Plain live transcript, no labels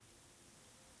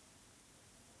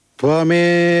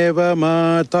Twameva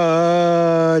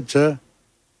mata cha,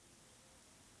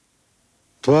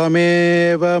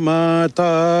 Twameva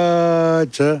mata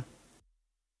cha,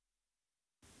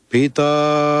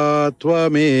 Pita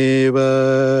Twameva,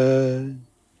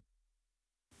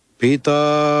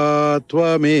 Pita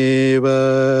Twameva,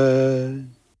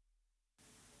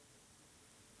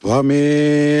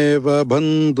 Twameva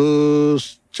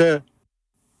bandhuscha,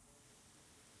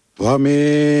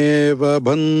 Twameva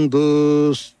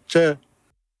bandhuscha,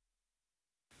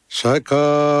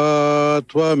 Saka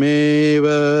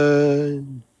Twameva,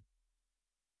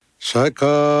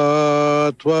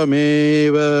 Saka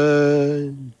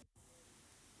Twameva,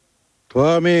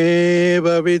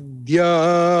 Twameva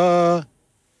vidya,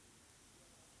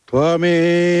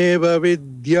 Twameva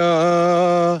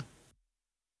vidya,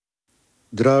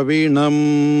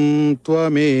 Dravinam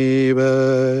Twameva,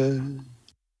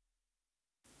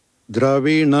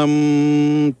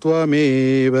 Dravinam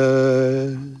Twameva,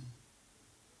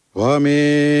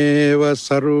 Twameva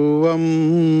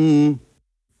sarvam,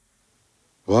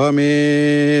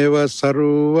 Twameva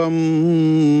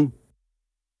sarvam,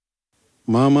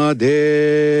 Mama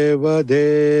Deva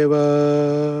Deva,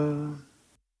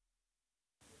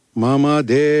 Mama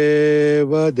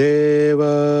Deva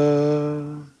Deva,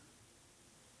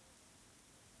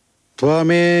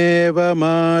 Twameva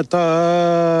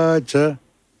mata cha,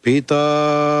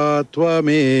 Pita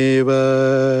Twameva,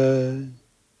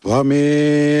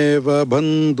 Twameva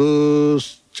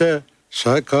bandhuscha,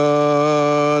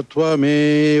 Saka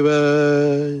Twameva,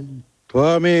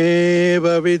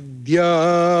 Twameva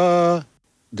vidya,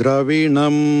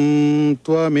 Dravinam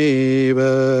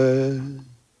Twameva,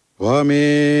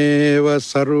 Twameva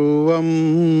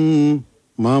sarvam,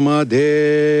 Mama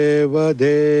Deva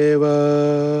Deva,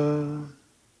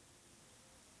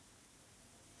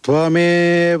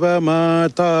 Twameva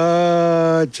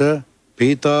mata cha,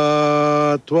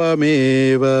 Pita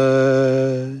Twameva,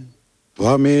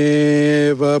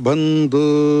 Twameva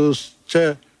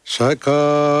bandhuscha,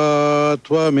 Saka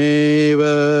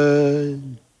Twameva,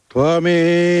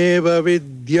 Twameva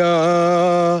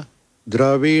vidya,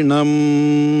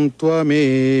 Dravinam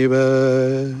Twameva,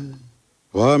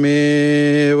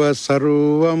 Twameva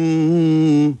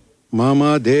sarvam,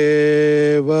 Mama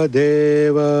Deva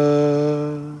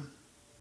Deva.